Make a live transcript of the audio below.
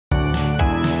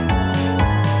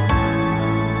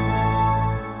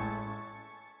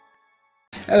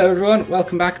Hello everyone,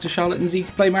 welcome back to Charlotte and Zeke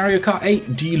play Mario Kart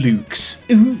 8 Deluxe.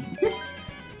 Ooh.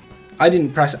 I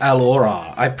didn't press L or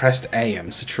R, I pressed A.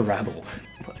 I'm such a rebel.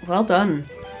 Well done.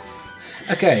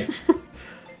 Okay,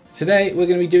 today we're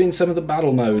going to be doing some of the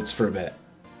battle modes for a bit.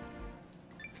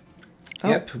 Oh,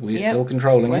 yep, we're still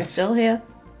controlling We're it. still here.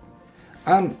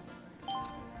 I'm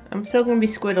still going to be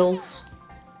Squiddles.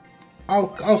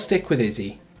 I'll stick with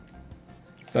Izzy,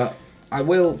 but I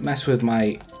will mess with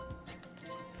my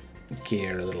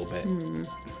gear a little bit.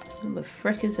 What the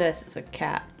frick is this? It's a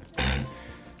cat.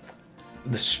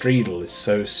 The Streedle is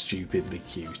so stupidly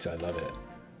cute. I love it.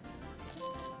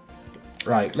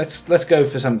 Right, let's go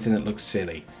for something that looks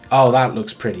silly. Oh, that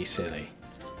looks pretty silly.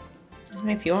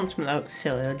 If you want something that looks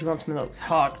silly, or do you want something that looks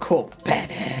hardcore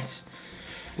badass?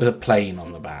 With a plane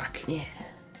on the back. Yeah.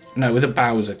 No, with a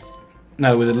Bowser.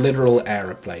 No, with a literal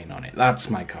aeroplane on it. That's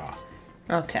my car.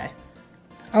 Okay.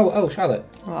 Oh, Charlotte.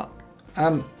 What?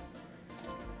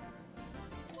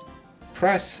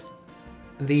 Press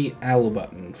the L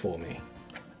button for me.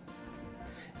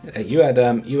 You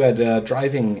had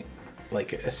driving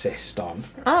like assist on.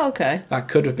 Oh, okay. That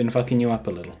could have been fucking you up a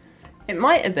little. It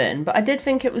might have been, but I did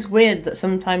think it was weird that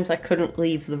sometimes I couldn't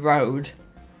leave the road.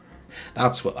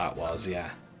 That's what that was,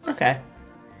 yeah. Okay.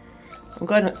 I'm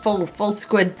going at full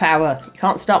squid power. You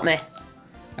can't stop me.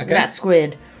 Okay. That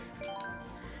squid.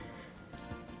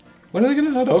 When are they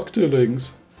going to add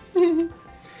Octolings?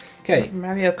 Okay.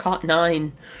 Mario Kart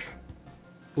 9.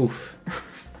 Oof.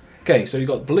 Okay, so you've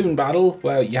got balloon battle,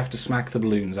 where you have to smack the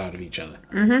balloons out of each other.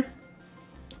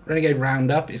 Renegade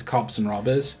Roundup is cops and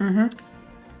robbers.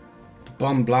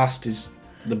 Bomb Blast is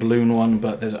the balloon one,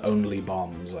 but there's only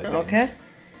bombs, I think. Okay.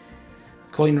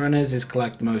 Coin Runners is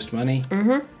collect the most money.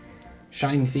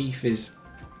 Shine Thief is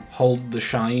hold the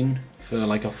shine for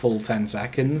like a full 10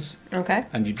 seconds. Okay.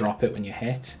 And you drop it when you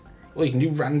hit. Or you can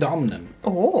do Randomnum.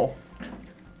 Oh.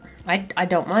 I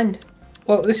don't mind.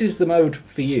 Well, this is the mode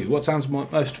for you. What sounds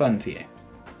most fun to you?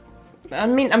 I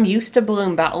mean, I'm used to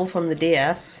Balloon Battle from the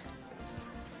DS.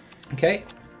 Okay.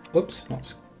 Whoops,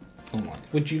 not... Oh my.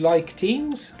 Would you like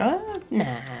teams? Nah.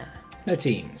 No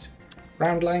teams.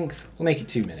 Round length, we'll make it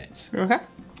 2 minutes. Okay.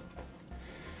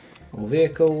 All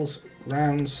vehicles,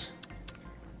 rounds,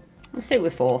 Let's stick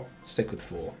with 4. stick with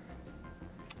 4.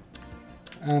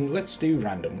 And let's do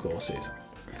random courses,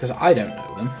 because I don't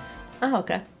know them. Oh,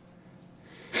 okay.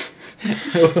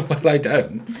 Well, I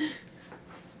don't.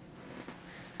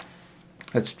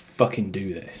 Let's fucking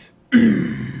do this. Those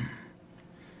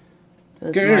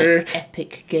Grr. are my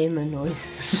epic gamer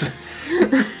noises.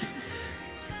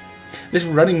 This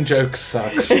running joke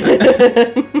sucks.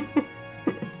 We're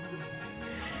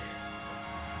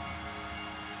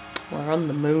on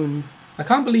the moon. I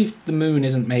can't believe the moon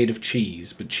isn't made of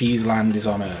cheese, but Cheeseland is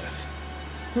on Earth.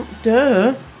 Oh,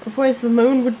 duh. Otherwise the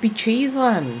moon would be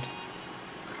Cheeseland.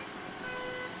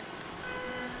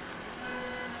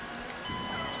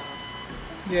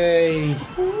 Yay.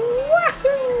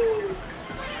 Wahoo!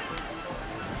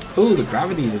 Oh, the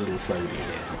gravity's a little floaty here.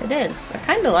 It is. I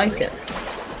kind of like it.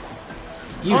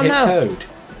 You Oh, hit no. Toad.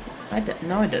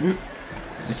 No, I didn't.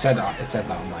 It said that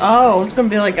on my Oh, I was going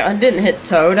to be like, I didn't hit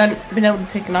Toad. I hadn't been able to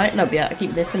pick an item up yet. I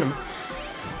keep missing them.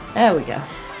 There we go.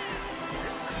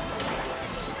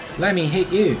 Let me hit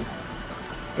you.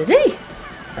 Did he?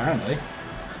 Apparently.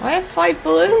 I have 5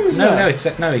 balloons. No, though.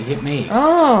 no, he hit me.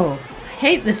 Oh, I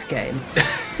hate this game.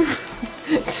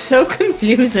 It's so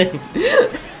confusing.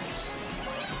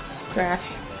 Crash.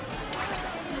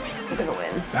 I'm gonna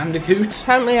win. Bandicoot?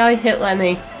 Apparently I hit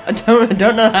Lemmy. I don't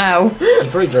know how. He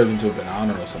probably drove into a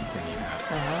banana or something you had.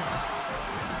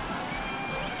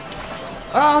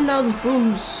 Oh no, there's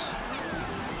booms.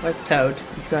 Where's Toad?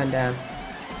 He's going down.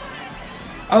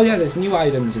 Oh yeah, there's new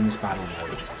items in this battle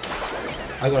mode.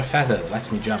 I got a feather that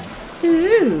lets me jump.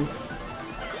 Ooh.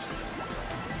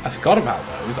 I forgot about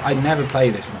those. I never play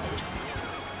this mode.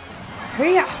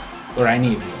 Hurry. Or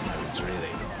any of these modes,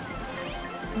 really.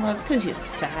 Well, it's because you're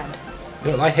sad.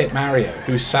 Look, I hit Mario.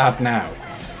 Who's sad now?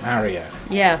 Mario.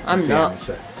 Yeah, I'm That's the not.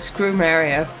 answer. Screw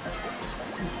Mario.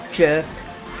 Jerk.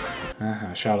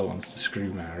 Charlotte wants to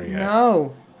screw Mario.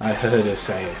 No. I heard her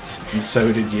say it, and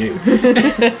so did you.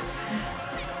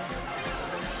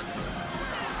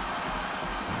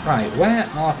 Right, where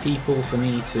are people for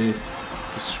me to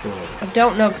destroy? I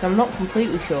don't know because I'm not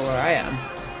completely sure where I am.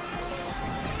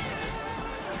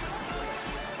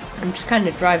 I'm just kind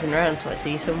of driving around till I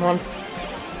see someone.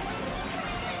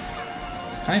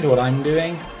 Kind of what I'm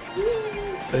doing,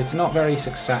 but it's not very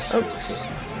successful. Oops.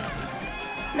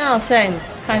 No, same.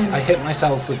 Kind of. I hit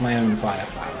myself with my own fire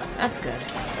flower. That's good.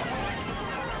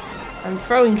 I'm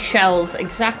throwing shells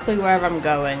exactly where I'm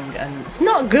going, and it's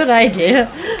not a good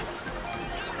idea.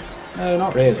 No,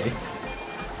 not really.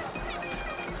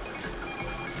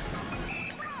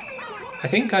 I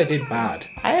think I did bad.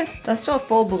 I still have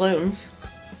 4 balloons.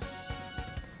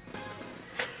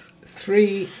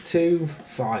 3, 2,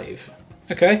 5.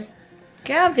 Okay.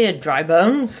 Get out of here, dry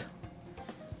bones.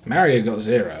 Mario got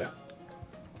 0.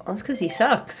 That's because he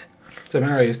sucks. So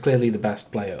Mario is clearly the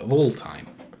best player of all time.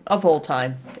 Of all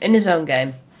time. In his own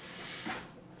game.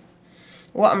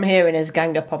 What I'm hearing is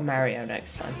gang up on Mario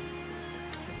next time.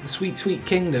 The sweet, sweet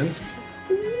kingdom.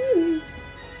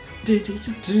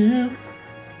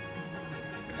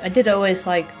 I did always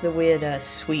like the weird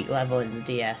sweet level in the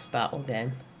DS battle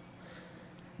game.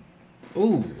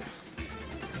 Ooh.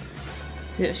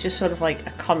 It's just sort of like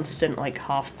a constant like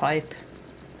half pipe.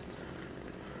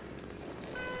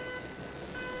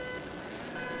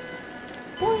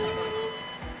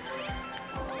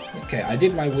 Okay, I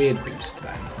did my weird boost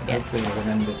then. Yeah. Hopefully I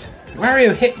remembered.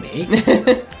 Wario hit me!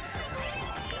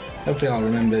 Hopefully I'll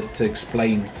remember to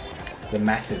explain the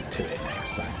method to it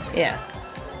next time. Yeah.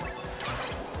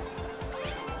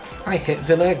 I hit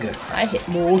Villega. I hit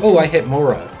Moro. Oh, I hit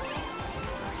Moro.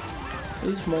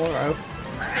 Who's Moro?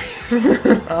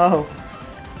 Oh.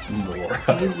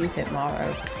 Moro. You hit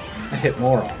Moro. I hit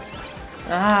Moron.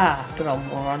 Ah, good old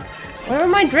moron. Where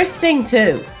am I drifting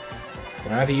to?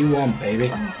 Wherever you want,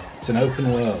 baby. It's an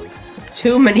open world. There's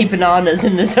too many bananas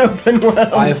in this open world.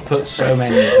 I have put so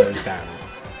many of those down.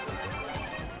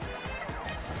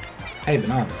 Hey,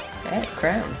 bananas. Hey,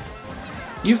 crown.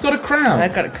 You've got a crown. I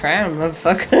got a crown,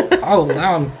 motherfucker. Oh,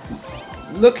 now I'm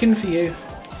looking for you.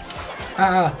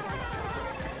 Ah.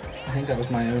 I think that was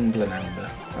my own Blananda.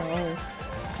 Oh.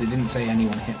 Because it didn't say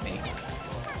anyone hit me.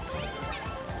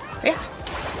 Yeah.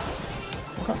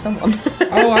 I got someone.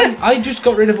 Oh, I just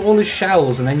got rid of all his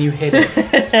shells and then you hit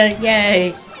it.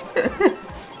 Yay.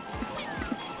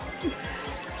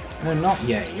 No, not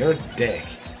yay. You're a dick.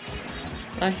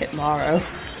 I hit Maro.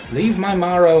 Leave my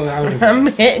Maro out of I'm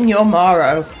this. hitting your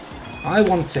Maro. I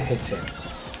want to hit him.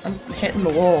 I'm hitting the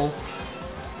wall.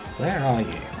 Where are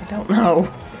you? I don't know.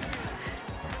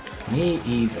 Me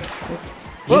either.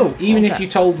 Whoa, Even what's if that? you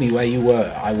told me where you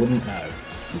were, I wouldn't know.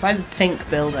 I'm by the pink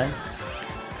building.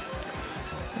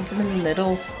 I think I'm in the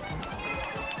middle.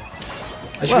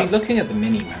 I should be looking at the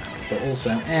mini-map, but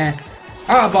also,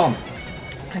 Ah, bomb!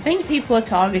 I think people are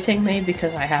targeting me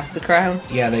because I have the crown.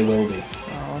 Yeah, they will be.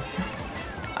 Oh.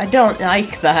 I don't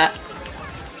like that.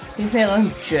 Leave me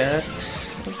alone, jerks.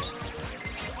 Oops.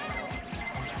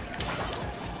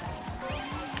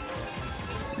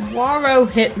 Waro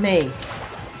hit me.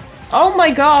 Oh my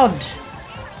god!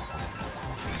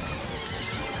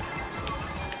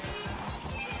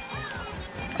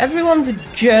 Everyone's a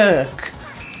jerk.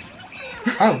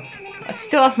 Oh, I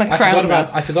still have my crown though.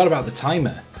 I forgot about the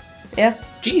timer. Yeah.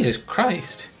 Jesus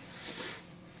Christ.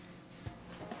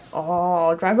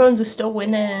 Oh, Dry Bones are still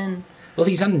winning. Well,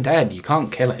 he's undead. You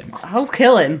can't kill him. I'll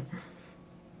kill him.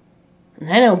 And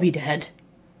then he'll be dead.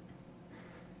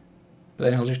 But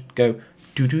then he'll just go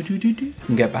do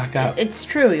and get back up. It's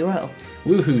true, he will.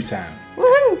 Woohoo town.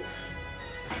 Woohoo!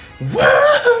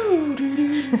 Woohoo!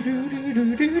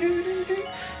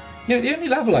 You know, the only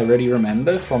level I really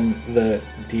remember from the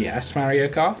DS Mario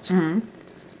Kart,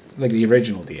 like the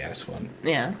original DS one.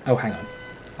 Yeah. Oh, hang on.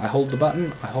 I hold the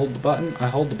button, I hold the button, I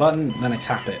hold the button, then I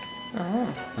tap it. Oh.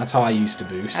 That's how I used to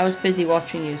boost. I was busy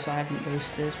watching you, so I haven't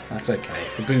boosted. That's okay.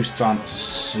 The boosts aren't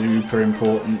super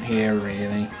important here,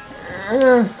 really.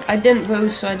 I didn't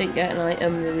boost, so I didn't get an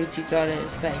item. Luigi got it.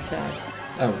 It's very sad.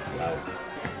 Oh, well.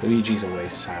 Luigi's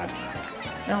always sad.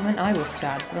 No, I meant I was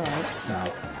sad. Alright.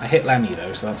 No. I hit Lemmy,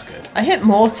 though, so that's good. I hit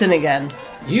Morton again.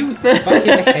 You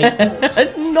fucking hate Morton.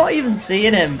 I'm not even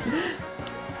seeing him.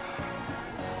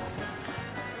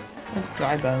 That's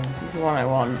Dry Bones. He's the one I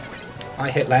want. I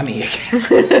hit Lemmy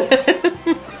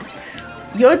again.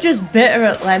 You're just bitter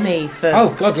at Lemmy for...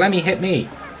 Oh, God, Lemmy hit me.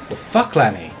 Well, fuck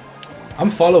Lemmy. I'm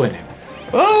following him.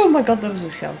 Oh my god, those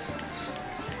are shells.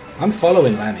 I'm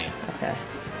following Lemmy. Okay.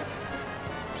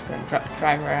 Just going to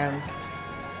drive around.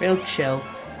 Real chill.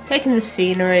 Taking the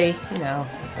scenery, you know.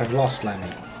 I've lost Lemmy.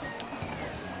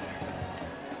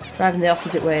 Driving the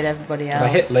opposite way to everybody else. But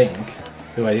I hit Link,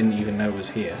 who I didn't even know was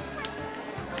here.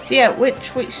 So yeah,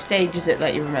 which stage is it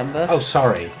that you remember? Oh,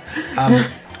 sorry.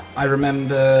 I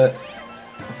remember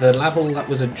the level that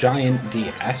was a giant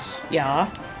DS. Yeah.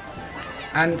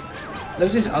 And there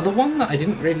was this other one that I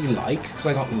didn't really like because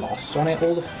I got lost on it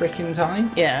all the freaking time.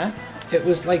 Yeah. It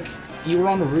was like you were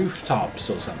on rooftops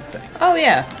or something. Oh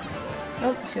yeah.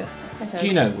 Oh sure. Do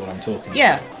you know what I'm talking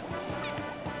Yeah.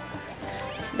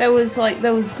 about?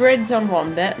 There was grids on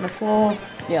one bit and a floor,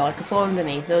 like a floor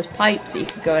underneath. There was pipes that you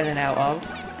could go in and out of.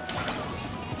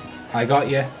 I got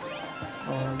you.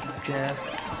 Oh, jerk.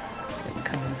 I'm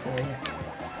coming for you.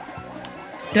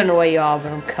 Don't know where you are,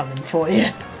 but I'm coming for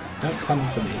you. Don't come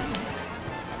for me.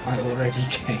 I already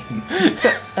came.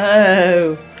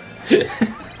 Oh.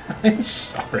 I'm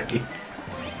sorry.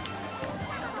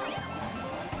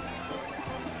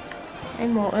 Hey,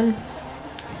 Morton.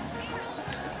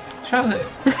 Charlotte.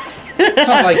 It's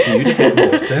not like you to hit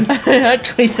Morton. I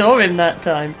actually saw him that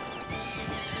time.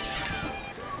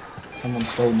 Someone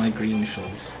stole my green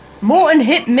shells. Morton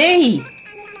hit me!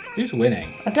 Who's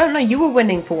winning? I don't know, you were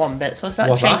winning for one bit, so I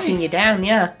started chasing you down,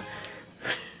 yeah.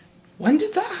 When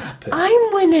did that happen?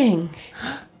 I'm winning!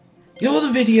 You're the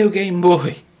video game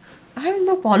boy. I'm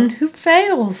the one who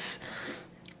fails.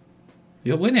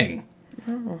 You're winning.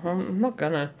 Oh, I'm not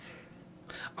gonna.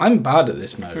 I'm bad at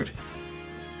this mode.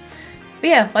 But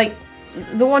yeah, like,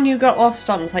 the one you got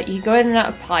lost on is like you go in and out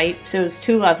of pipes, there was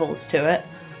 2 levels to it.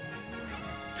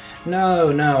 No,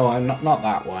 I'm not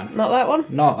that one. Not that one?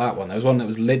 Not that one. There was one that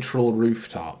was literal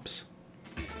rooftops.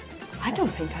 I don't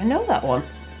think I know that one.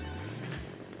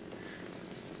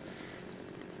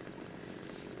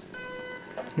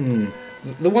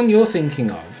 The one you're thinking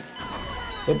of.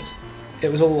 Whoops.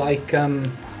 It was all like I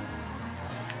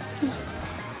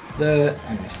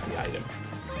missed the item.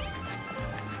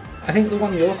 I think the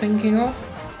one you're thinking of,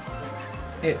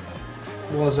 it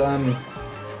was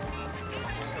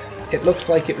it looked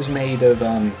like it was made of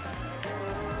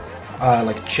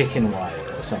like chicken wire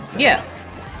or something. Yeah.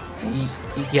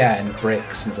 Yeah, and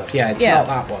bricks and stuff. Yeah, it's Yeah, not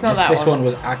that one. it's not that this one. one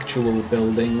was actual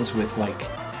buildings with like,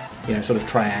 you know, sort of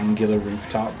triangular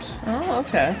rooftops. Oh,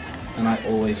 okay. And I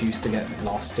always used to get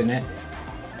lost in it.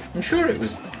 I'm sure it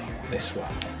was this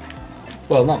one.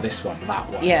 Well, not this one, that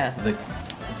one. Yeah. The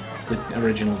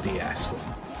original DS one.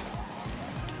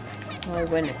 I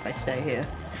win if I stay here.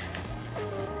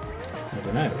 I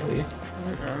don't know, will you?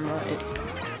 I might.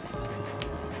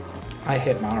 I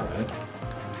hit Mario.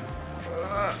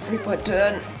 3-point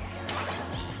turn.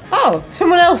 Oh,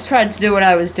 someone else tried to do what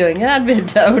I was doing, and I'd been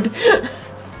toad.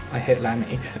 I hit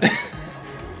Lemmy.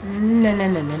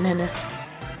 No.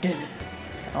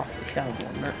 Off the shelf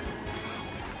on that.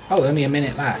 Oh, only a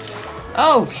minute left.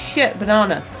 Oh shit,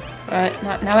 banana. Right,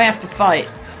 now I have to fight.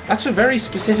 That's a very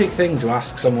specific thing to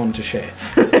ask someone to shit.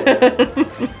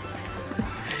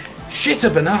 Shit a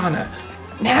banana!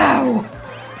 Now!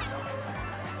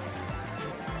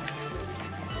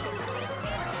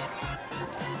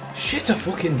 Shit a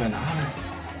fucking banana.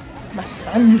 My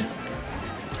son.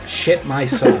 Shit my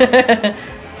son.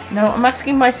 No, I'm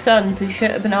asking my son to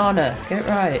shit a banana. Get it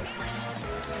right.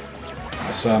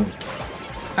 My son.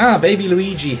 Ah, baby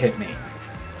Luigi hit me.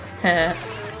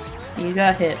 You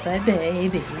got hit by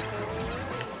baby.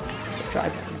 Dry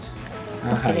bones.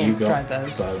 You got dry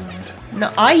bones. boned. No,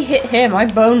 I hit him. I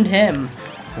boned him.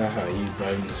 You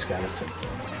boned a skeleton.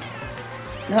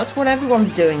 That's what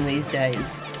everyone's doing these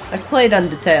days. I've played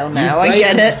Undertale now. You've I played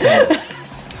get Undertale. it.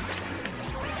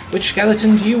 Which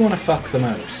skeleton do you want to fuck the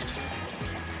most?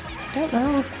 I don't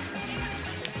know.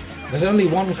 There's only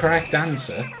one correct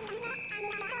answer.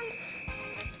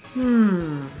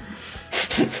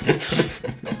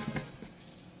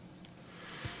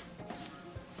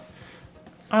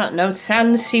 I don't know.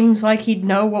 Sans seems like he'd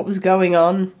know what was going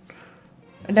on.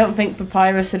 I don't think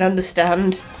Papyrus would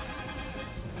understand.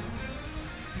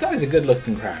 That is a good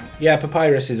looking crown. Yeah,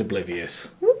 Papyrus is oblivious.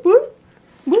 Whoop whoop.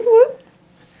 Whoop whoop.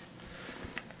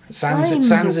 Sans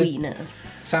the wiener.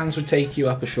 would take you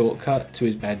up a shortcut to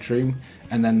his bedroom,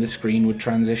 and then the screen would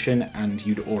transition, and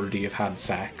you'd already have had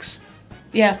sex.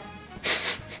 Yeah.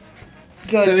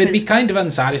 Good, So it'd be kind of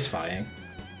unsatisfying.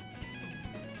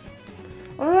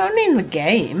 Well, only in the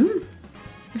game.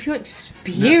 If you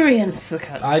experience the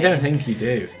cutscene. I don't think you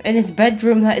do. In his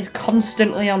bedroom that is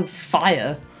constantly on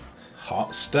fire.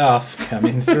 Hot stuff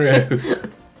coming through.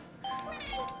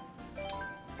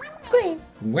 Scream.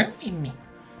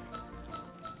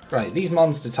 Right, these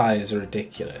monster tyres are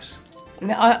ridiculous.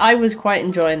 I was quite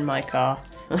enjoying my car.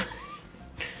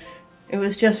 It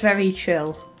was just very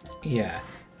chill. Yeah.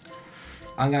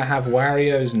 I'm going to have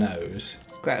Wario's nose.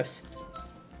 Gross.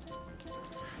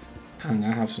 I'm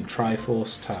going to have some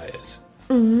Triforce tyres.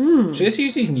 So let's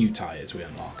use these new tyres we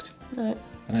unlocked. Right.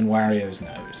 And then Wario's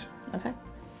nose. Okay.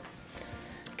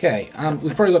 Okay,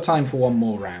 we've probably got time for one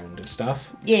more round of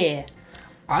stuff. Yeah.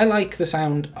 I like the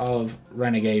sound of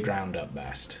Renegade Roundup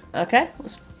best. Okay,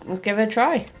 let's give it a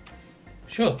try.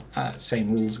 Sure.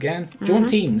 Same rules again. Do you want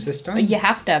teams this time? You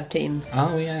have to have teams.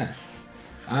 Oh, yeah.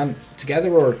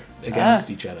 Together or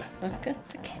against each other?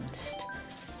 Against.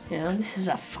 You know, this is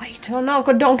a fight. Oh no, I've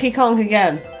got Donkey Kong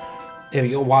again. Yeah,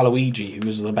 you got Waluigi, who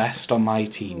was the best on my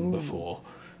team before.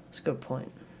 That's a good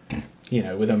point. you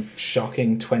know, with a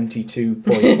shocking 22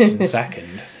 points in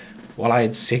second, while I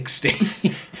had 60.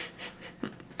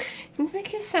 You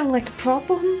make it sound like a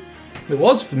problem. It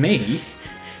was for me.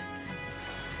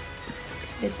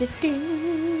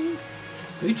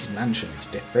 Luigi's Mansion is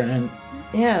different.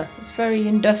 Yeah, it's very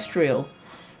industrial.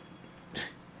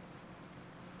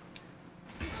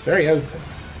 It's very open.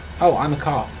 Oh, I'm a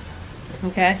cop.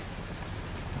 Okay.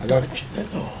 I got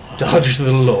dodge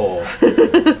the law.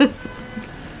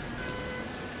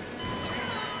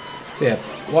 So yeah,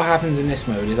 what happens in this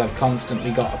mode is I've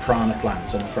constantly got a piranha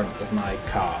plant on the front of my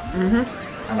car, and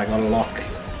I got to lock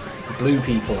the blue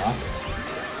people up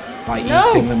by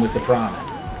eating them with the piranha.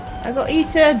 I got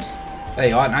eaten. There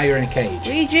you are. Now you're in a cage.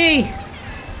 Luigi.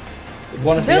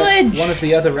 One of Village.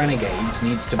 the other renegades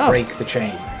needs to break the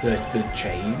chain. The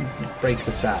chain. Break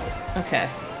the cell. Okay.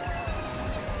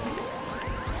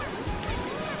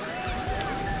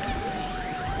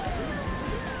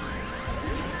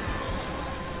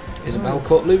 Isabel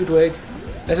caught Ludwig.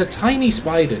 There's a tiny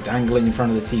spider dangling in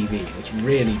front of the TV. It's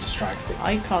really distracting.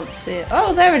 I can't see it.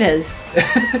 Oh, there it is.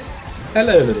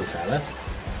 Hello, little fella.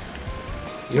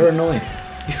 You're annoying.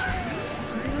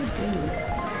 What do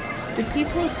I do? Do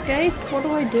people escape? What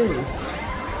do I do?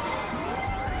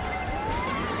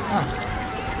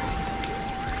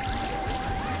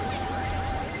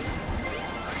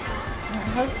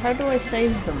 How do I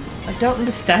save them? I don't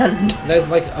understand. There's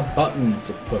like a button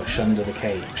to push under the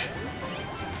cage.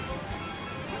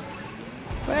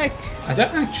 Quick! I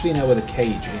don't actually know where the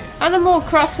cage is. Animal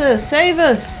Crosser, save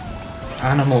us!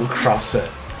 Animal Crosser.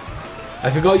 I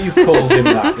forgot you called him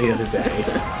that the other day.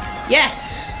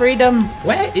 Yes! Freedom!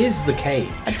 Where is the cage?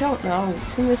 I don't know.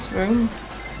 It's in this room.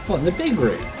 What, in the big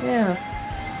room? Yeah.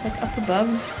 Like up above.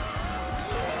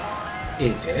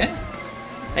 Is it?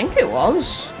 I think it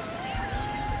was.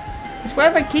 It's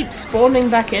where I keep spawning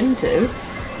back into.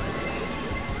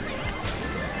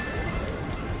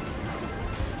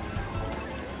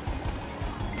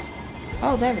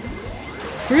 Oh, there it is.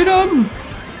 Freedom!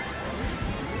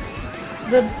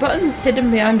 The button's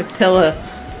hidden behind a pillar.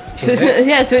 So Is it?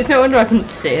 yeah, so it's no wonder I couldn't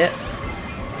see it.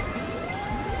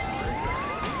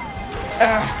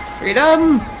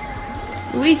 Freedom!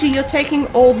 Luigi, you're taking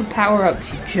all the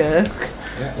power-ups, you jerk.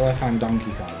 Yeah, well I found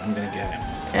Donkey Kong. I'm gonna get him.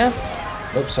 Yeah,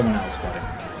 Oh, someone else got him.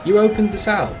 You opened the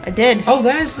cell. I did. Oh,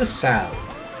 there's the cell.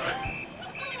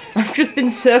 I've just been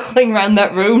circling around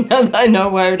that room now that I know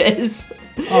where it is.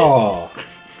 Oh.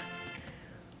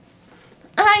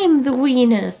 I'm the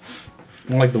wiener.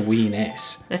 More like the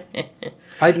weeness.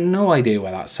 I had no idea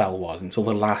where that cell was until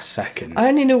the last second. I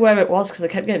only knew where it was because I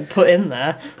kept getting put in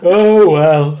there. Oh,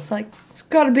 well. It's like, it's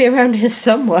got to be around here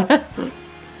somewhere.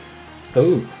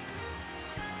 Oh.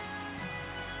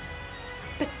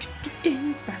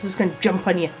 I was going to jump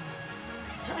on you.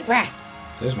 It's like, rah.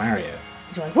 So's Mario.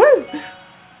 It's like, woo!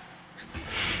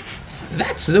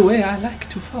 That's the way I like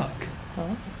to fuck.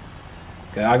 Oh.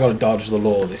 Okay, I gotta dodge the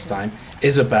law this time.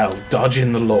 Isabel,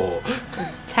 dodging the law.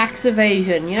 Tax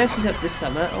evasion. You know she's up to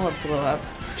summer. Oh, I blew up.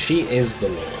 She is the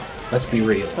law. Let's be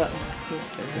real. Buttons.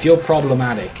 If you're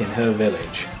problematic in her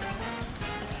village,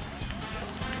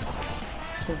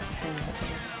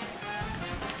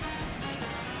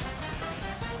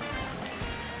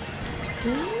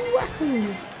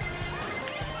 Wahoo!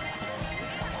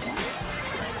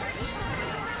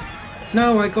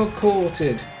 no, I got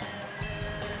courted.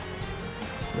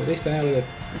 Well, at least I know that.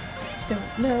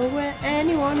 Don't know where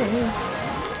anyone is.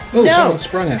 Oh, No! someone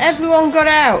sprung us. Everyone got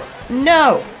out.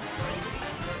 No.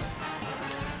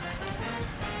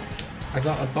 I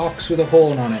got a box with a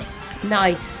horn on it.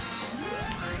 Nice.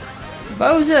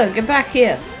 Bowser, get back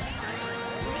here.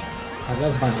 I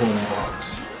love my horn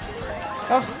box.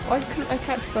 Oh, why couldn't I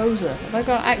catch Bowser? Have I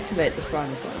got to activate the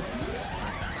front one?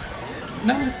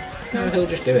 No, he'll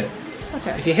just do it.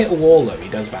 Okay. If you hit a wall though, he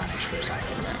does vanish for a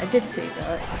second. I did see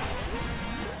that.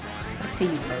 I see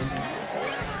you, Bowser.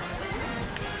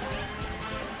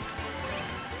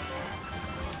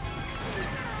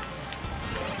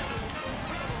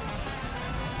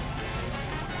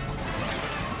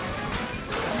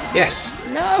 Yes.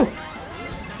 No!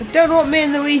 I don't know what me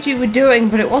and Luigi were doing,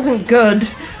 but it wasn't good.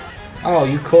 Oh,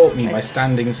 you caught me by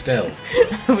standing still.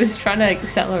 I was trying to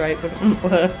accelerate, but it didn't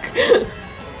work.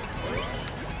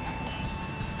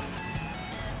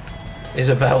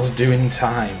 Isabel's doing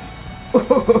time.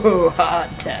 Oh,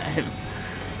 hard time.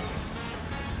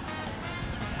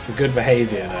 For good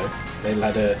behaviour though, they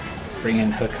let her bring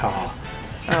in her car.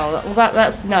 Oh, well,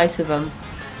 that's nice of them.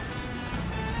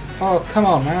 Oh, come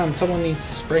on, man. Someone needs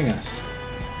to spring us.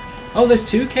 Oh, there's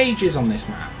 2 cages on this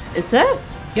map. Is there?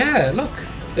 Yeah, look.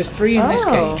 There's 3 in this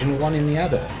Oh. cage and 1 in the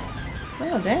other.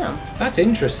 Oh, damn. That's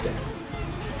interesting.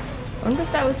 I wonder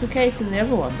if that was the case in the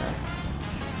other one, though.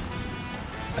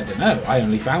 I don't know. I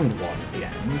only found one at the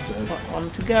end, so...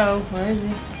 One to go. Where is he?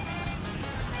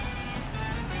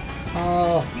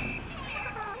 Oh.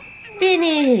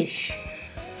 Finish!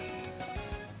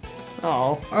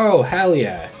 Oh. Oh, hell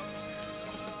yeah.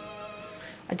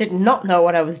 I did not know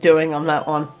what I was doing on that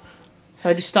one. So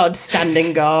I just started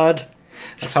standing guard.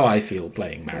 That's how I feel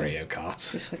playing Mario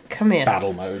Kart. Just like, come here.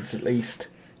 Battle modes, at least.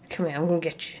 Come here, I'm gonna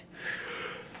get you.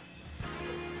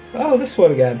 Oh, this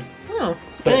one again. Oh,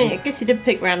 I guess you did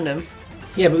pick random.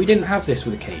 Yeah, but we didn't have this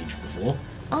with a cage before.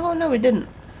 Oh, no, we didn't.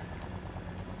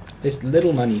 This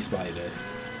little money spider.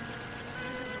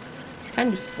 He's kind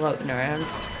of just floating around.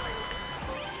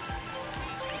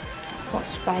 What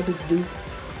spiders do.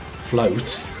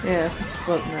 Float. Yeah,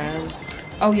 floating around.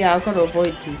 Oh yeah, I've got to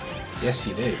avoid you. Yes,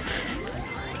 you do.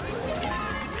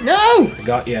 No! I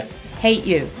got you. Hate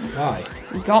you. Why?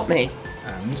 You got me.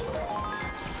 And?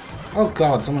 Oh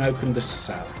god, someone opened the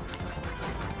cell.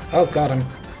 Oh god, I'm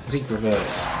Zeke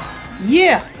reverse.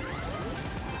 Yeah!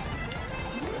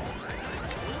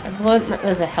 I've learned that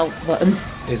there's a help button.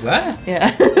 Is there?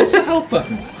 Yeah. What's the help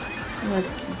button? The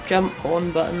jump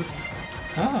on button.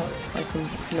 Oh. I can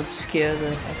obscure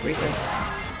the everything.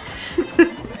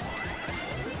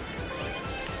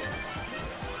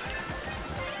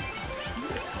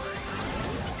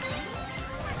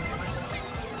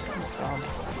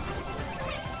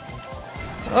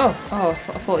 Oh, I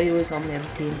thought he was on the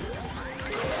other team.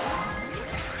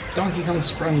 Donkey Kong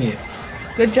sprung you.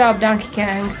 Good job, Donkey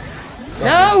Kong.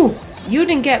 No! You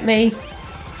didn't get me.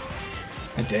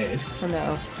 I did. Oh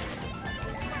no.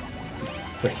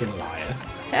 Freaking liar.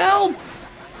 Help!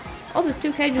 Oh, there's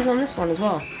 2 cages on this one as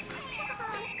well.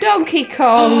 Donkey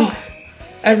Kong!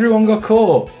 Everyone got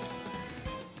caught.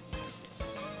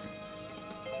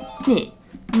 Me.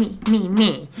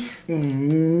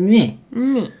 Me.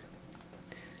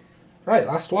 Right,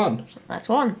 last one. Last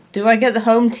one. Do I get the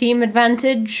home team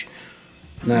advantage?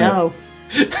 No.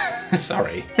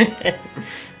 Sorry. I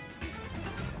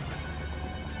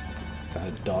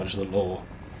dodge the law.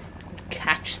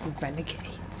 Catch the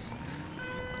renegades.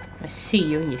 I see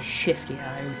you in your shifty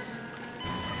eyes.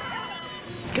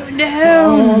 Going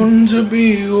down! Born to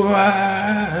be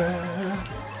wild.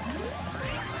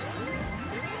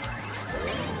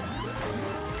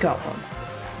 Got one.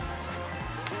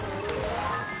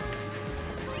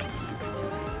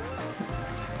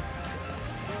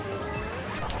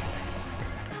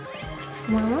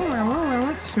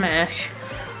 Smash.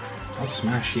 I'll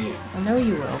smash you. I know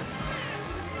you will.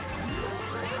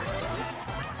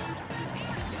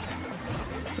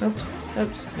 Oops.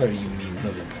 Oops. What do you mean,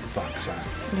 little fucks at?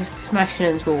 You're smashing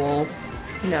into a wall.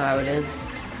 You know how it is.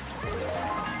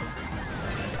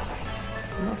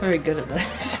 I'm not very good at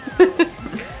this.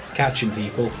 Catching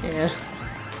people. Yeah.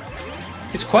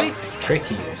 It's quite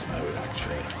tricky, this mode,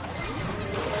 actually.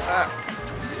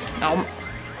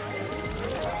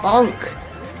 Bonk.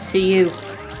 See you.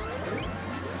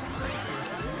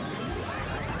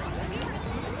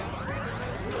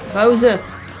 Bowser.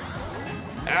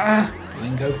 Ah.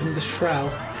 Link opened the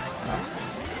shroud.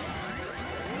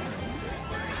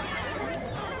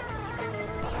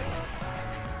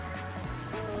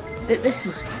 This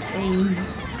is pain.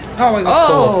 Oh, I got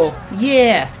caught.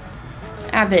 Yeah.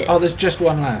 Have it. Oh, there's just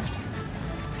one left.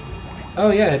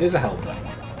 Oh, yeah, it is a helper.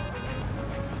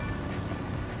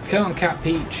 Come on, Cat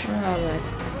Peach. Where are they?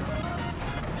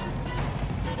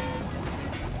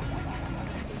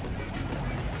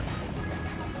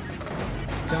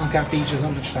 Come on, Cat Peach, there's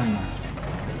not much time left.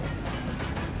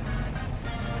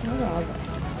 Where are they?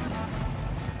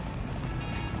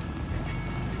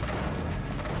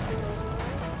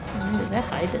 Oh, they're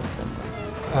hiding somewhere.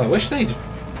 Oh, I wish they'd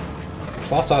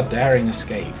plot our daring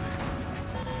escape.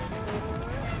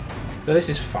 But this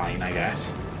is fine, I guess.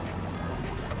 Is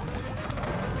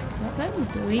that them?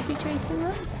 Do we be chasing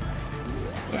them?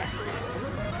 Yeah.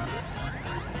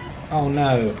 Oh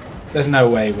no. There's no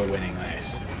way we're winning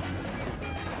this.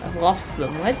 I've lost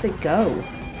them. Where'd they go?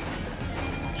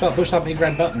 Shall I push that big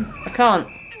red button? I can't.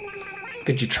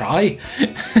 Could you try?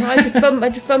 I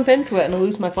just bump into it and I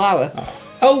lose my flower.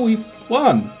 Oh, we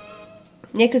won.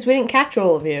 Yeah, because we didn't catch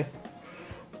all of you.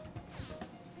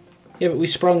 Yeah, but we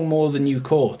sprung more than you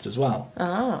caught as well.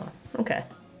 Ah, okay.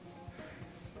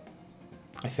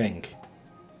 I think.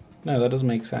 No, that doesn't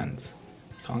make sense.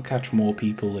 You can't catch more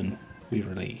people than we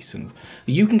release. And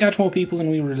you can catch more people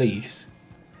than we release,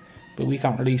 but we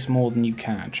can't release more than you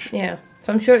catch. Yeah,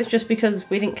 so I'm sure it's just because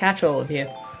we didn't catch all of you.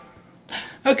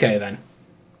 Okay, then.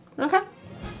 Okay.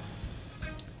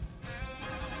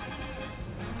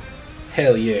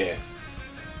 Hell yeah.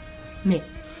 Me.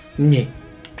 Me.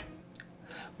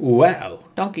 Well.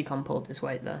 Donkey Kong pulled his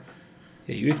weight though.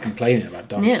 Yeah, you were complaining about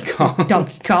Donkey Kong.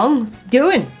 Donkey Kong, what's he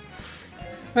doing?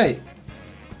 Wait.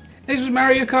 This was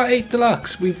Mario Kart 8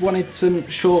 Deluxe. We wanted some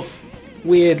short,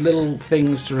 weird little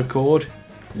things to record.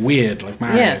 Weird, like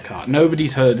Mario Kart.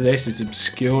 Nobody's heard of this. It's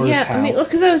obscure as hell. Yeah, I mean,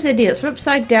 look at those idiots. They're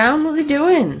upside down. What are they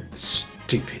doing?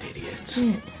 Stupid idiots.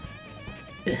 Yeah.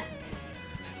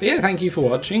 But yeah, thank you for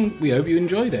watching. We hope you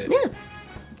enjoyed it. Yeah.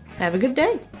 Have a good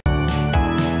day.